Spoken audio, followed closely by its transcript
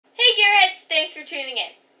for tuning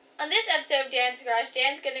in. On this episode of Dan's Garage,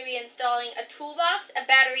 Dan's going to be installing a toolbox, a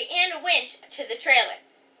battery, and a winch to the trailer.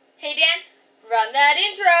 Hey Dan, run that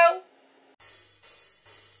intro!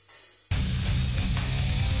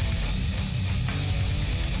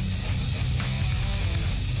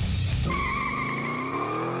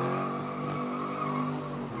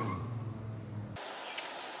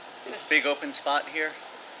 This big open spot here,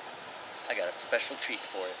 I got a special treat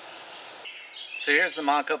for it. So here's the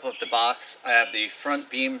mock-up of the box. I have the front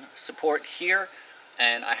beam support here,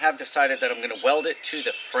 and I have decided that I'm going to weld it to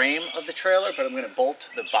the frame of the trailer, but I'm going to bolt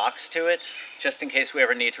the box to it, just in case we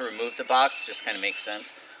ever need to remove the box. It just kind of makes sense.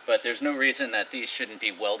 But there's no reason that these shouldn't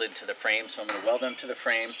be welded to the frame, so I'm going to weld them to the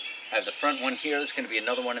frame. I have the front one here, there's going to be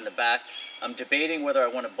another one in the back. I'm debating whether I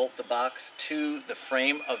want to bolt the box to the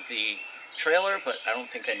frame of the trailer, but I don't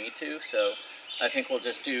think I need to, so I think we'll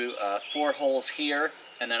just do 4 holes here,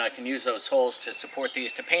 and then I can use those holes to support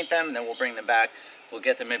these to paint them, and then we'll bring them back, we'll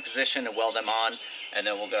get them in position to weld them on, and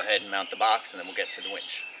then we'll go ahead and mount the box, and then we'll get to the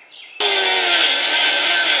winch.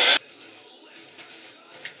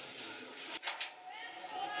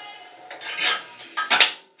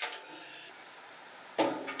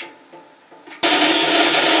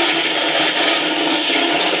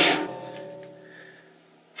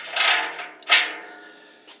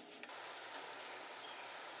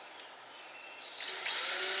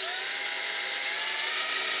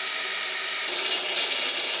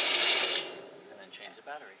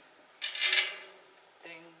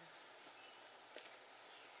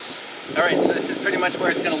 Alright, so this is pretty much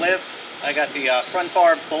where it's going to live. I got the front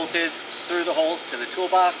bar bolted through the holes to the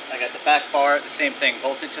toolbox. I got the back bar, the same thing,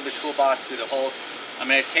 bolted to the toolbox through the holes. I'm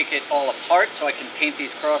going to take it all apart so I can paint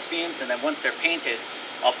these cross beams, and then once they're painted,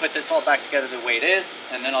 I'll put this all back together the way it is,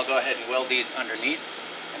 and then I'll go ahead and weld these underneath,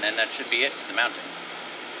 and then that should be it for the mounting.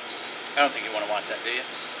 I don't think you want to watch that, do you?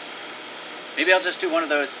 Maybe I'll just do one of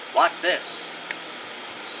those, watch this,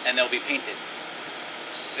 and they'll be painted.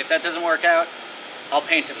 If that doesn't work out, I'll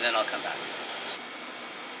paint them and then I'll come back.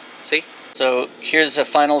 See? So here's a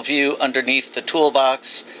final view underneath the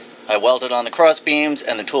toolbox. I welded on the cross beams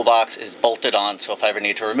and the toolbox is bolted on, so if I ever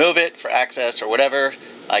need to remove it for access or whatever,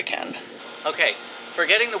 I can. Okay,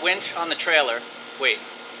 forgetting the winch on the trailer. Wait,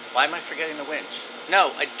 why am I forgetting the winch?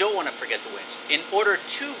 No, I don't want to forget the winch. In order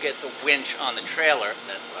to get the winch on the trailer,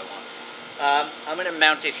 that's what I want, I'm going to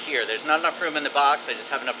mount it here. There's not enough room in the box. I just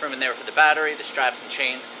have enough room in there for the battery, the straps and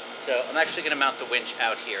chains. So I'm actually going to mount the winch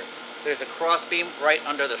out here. There's a cross beam right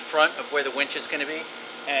under the front of where the winch is going to be,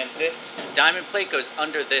 and this diamond plate goes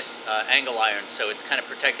under this angle iron, so it's kind of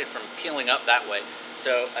protected from peeling up that way.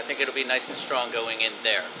 So I think it'll be nice and strong going in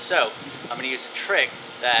there. So I'm going to use a trick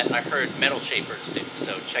that I heard metal shapers do,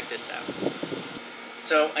 so check this out.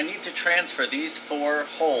 So I need to transfer these 4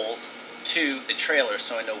 holes to the trailer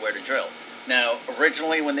so I know where to drill. Now,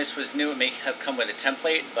 originally when this was new, it may have come with a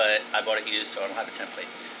template, but I bought it used, so I don't have a template.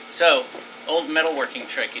 So, old metalworking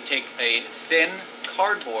trick, you take a thin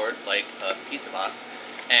cardboard, like a pizza box,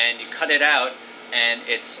 and you cut it out, and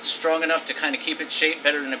it's strong enough to kind of keep its shape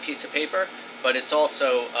better than a piece of paper, but it's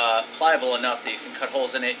also pliable enough that you can cut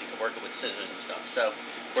holes in it, you can work it with scissors and stuff. So,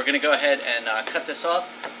 we're going to go ahead and cut this off.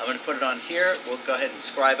 I'm going to put it on here, we'll go ahead and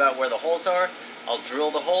scribe out where the holes are, I'll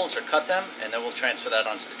drill the holes or cut them, and then we'll transfer that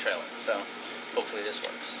onto the trailer. So, hopefully this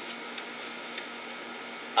works.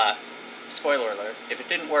 Spoiler alert, if it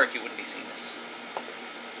didn't work, you wouldn't be seeing this.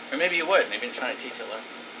 Or maybe you would, maybe I'm trying to teach you a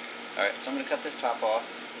lesson. Alright, so I'm going to cut this top off.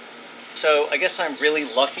 So I guess I'm really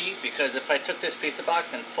lucky, because if I took this pizza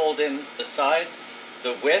box and fold in the sides,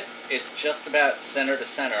 the width is just about center to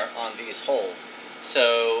center on these holes.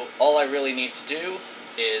 So all I really need to do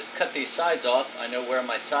is cut these sides off. I know where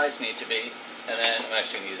my sides need to be, and then I'm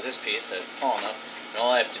actually going to use this piece so it's tall enough. And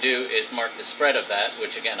all I have to do is mark the spread of that,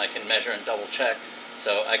 which again I can measure and double check.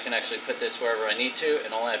 So I can actually put this wherever I need to,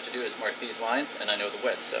 and all I have to do is mark these lines, and I know the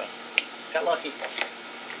width, so got lucky.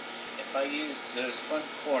 If I use those front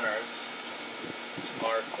corners to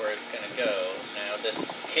mark where it's going to go, now this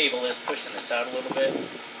cable is pushing this out a little bit,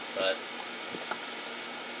 but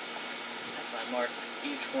if I mark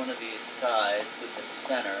each one of these sides with the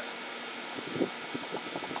center,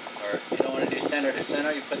 or if you don't want to do center to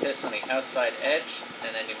center, you put this on the outside edge,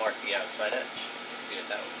 and then you mark the outside edge. You do it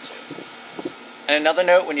that way too. And another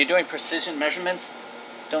note, when you're doing precision measurements,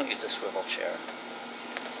 don't use a swivel chair.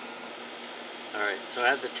 Alright, so I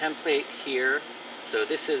have the template here. So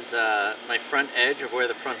this is my front edge of where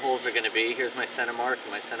the front holes are going to be. Here's my center mark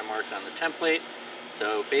and my center mark on the template.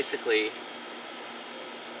 So basically,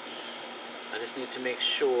 I just need to make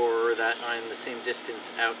sure that I'm the same distance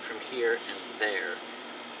out from here and there,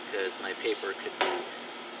 because my paper could be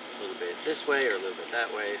a little bit this way or a little bit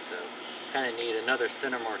that way, so kind of need another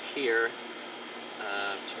center mark here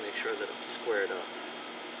to make sure that I'm squared up,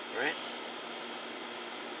 right?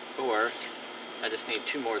 Or I just need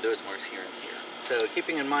 2 more of those marks here and here. So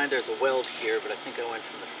keeping in mind there's a weld here, but I think I went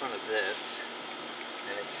from the front of this,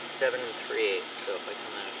 and it's 7 3/8. So if I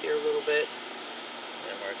come out here a little bit,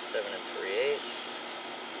 and I mark 7 3/8,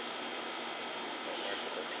 I'll mark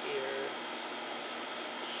it up here.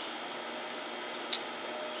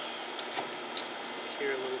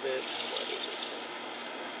 Here a little bit, and what is this thing?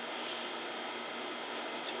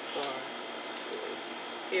 It's too far. Let's go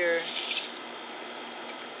here.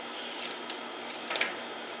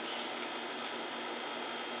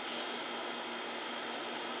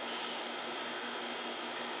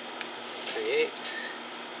 Create.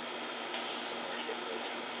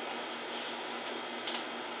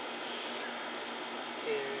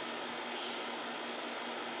 Here.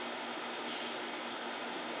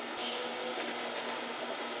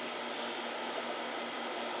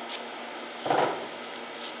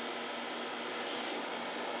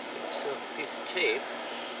 So a piece of tape.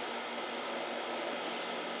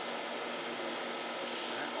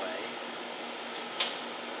 That way.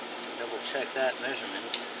 Double check that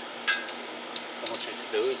measurements. Double check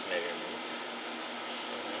those measurements.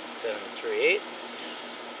 7 3/8.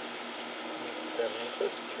 7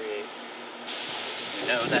 close to 3/8. We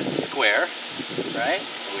know that's square, right?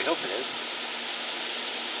 Or we hope it is.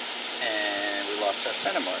 And we lost our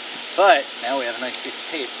center mark. But now we have a nice piece of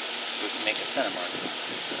tape. We can make a center mark.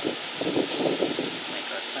 So make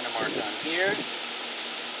our center mark on here.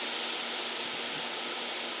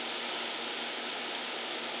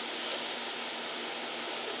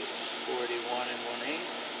 41 1/8.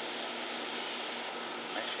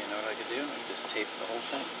 Actually, you know what I could do? I could just tape the whole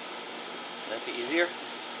thing. Would that be easier?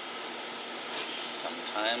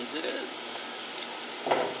 Sometimes it is.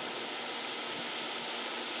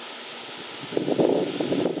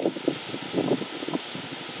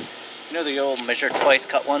 You know the old measure twice,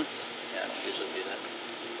 cut once? Yeah, I don't usually do that.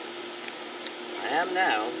 I am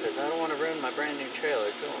now, because I don't want to ruin my brand new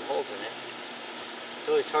trailer drilling holes in it. It's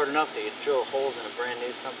always hard enough to drill holes in a brand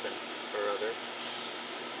new something or other.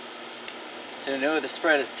 So you know the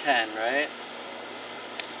spread is 10, right?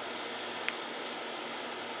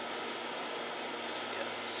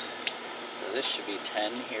 Yes. So this should be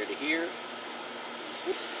 10 here to here.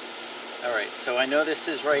 Alright, so I know this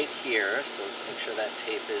is right here, so let's make sure that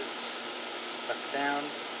tape is stuck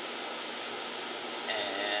down.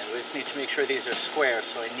 And we just need to make sure these are square,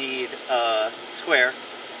 so I need square.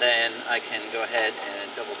 Then I can go ahead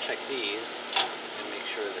and double check these and make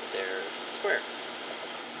sure that they're square.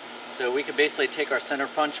 So we could basically take our center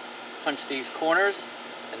punch these corners,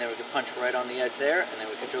 and then we could punch right on the edge there, and then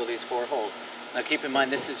we could drill these 4 holes. Now keep in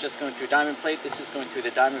mind this is just going through diamond plate, this is going through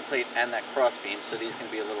the diamond plate and that cross beam, so these can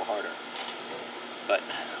be a little harder. But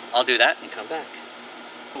I'll do that and come back.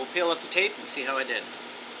 We'll peel up the tape and see how I did.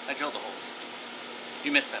 I drilled the holes.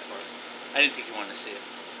 You missed that part. I didn't think you wanted to see it.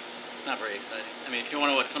 It's not very exciting. I mean, if you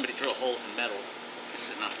want to watch somebody drill holes in metal, this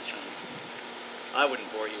is not the channel. I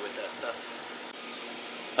wouldn't bore you with that stuff.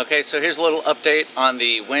 Okay, so here's a little update on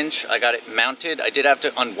the winch. I got it mounted. I did have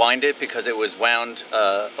to unwind it because it was wound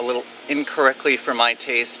a little incorrectly for my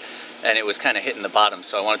taste, and it was kind of hitting the bottom,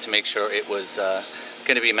 so I wanted to make sure it was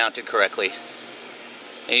going to be mounted correctly.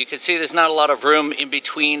 And you can see there's not a lot of room in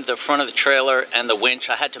between the front of the trailer and the winch.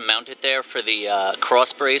 I had to mount it there for the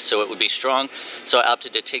cross brace so it would be strong. So I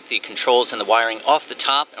opted to take the controls and the wiring off the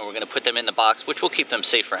top, and we're going to put them in the box, which will keep them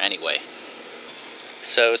safer anyway.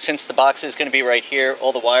 So since the box is going to be right here,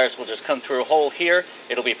 all the wires will just come through a hole here.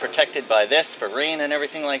 It'll be protected by this for rain and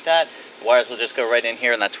everything like that. The wires will just go right in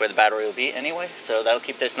here, and that's where the battery will be anyway. So that'll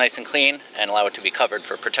keep this nice and clean and allow it to be covered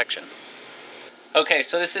for protection. Okay,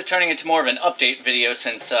 so this is turning into more of an update video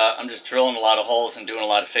since I'm just drilling a lot of holes and doing a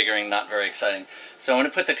lot of figuring, not very exciting. So I'm going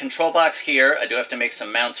to put the control box here. I do have to make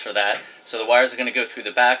some mounts for that. So the wires are going to go through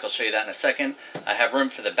the back. I'll show you that in a second. I have room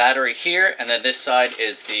for the battery here, and then this side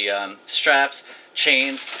is the straps,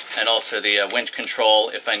 chains, and also the winch control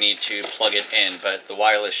if I need to plug it in, but the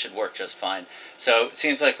wireless should work just fine. So it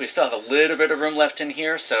seems like we still have a little bit of room left in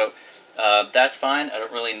here, so that's fine. I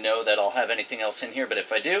don't really know that I'll have anything else in here, but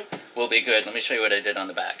if I do, we'll be good. Let me show you what I did on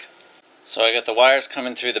the back. So I got the wires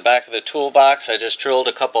coming through the back of the toolbox. I just drilled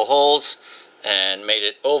a couple holes and made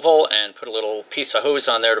it oval and put a little piece of hose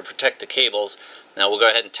on there to protect the cables. Now we'll go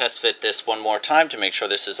ahead and test fit this one more time to make sure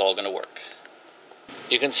this is all going to work.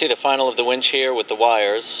 You can see the final of the winch here with the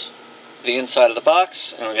wires. The inside of the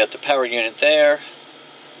box, and we got the power unit there.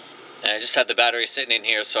 And I just had the battery sitting in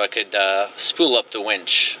here so I could spool up the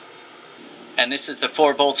winch. And this is the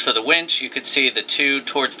 4 bolts for the winch. You can see the 2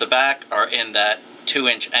 towards the back are in that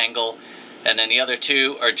 2-inch angle, and then the other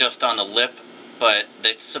 2 are just on the lip, but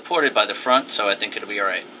it's supported by the front, so I think it'll be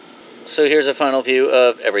alright. So here's a final view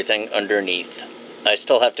of everything underneath. I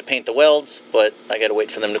still have to paint the welds, but I gotta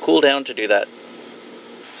wait for them to cool down to do that.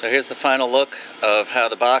 So here's the final look of how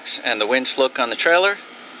the box and the winch look on the trailer.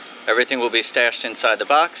 Everything will be stashed inside the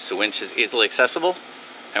box. The winch is easily accessible,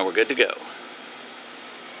 and we're good to go.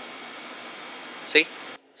 See?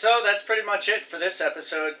 So that's pretty much it for this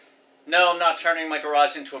episode. No, I'm not turning my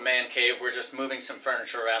garage into a man cave. We're just moving some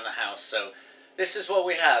furniture around the house. So this is what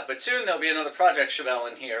we have. But soon there'll be another project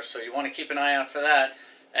Chevelle in here, so you want to keep an eye out for that.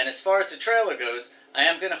 And as far as the trailer goes, I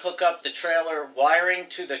am going to hook up the trailer wiring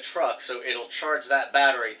to the truck so it'll charge that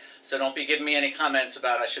battery. So don't be giving me any comments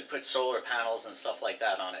about I should put solar panels and stuff like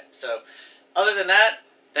that on it. So other than that,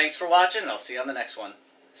 thanks for watching, and I'll see you on the next one.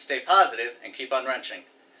 Stay positive and keep on wrenching.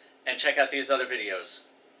 And check out these other videos.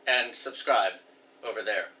 And subscribe over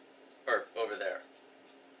there. Or over there.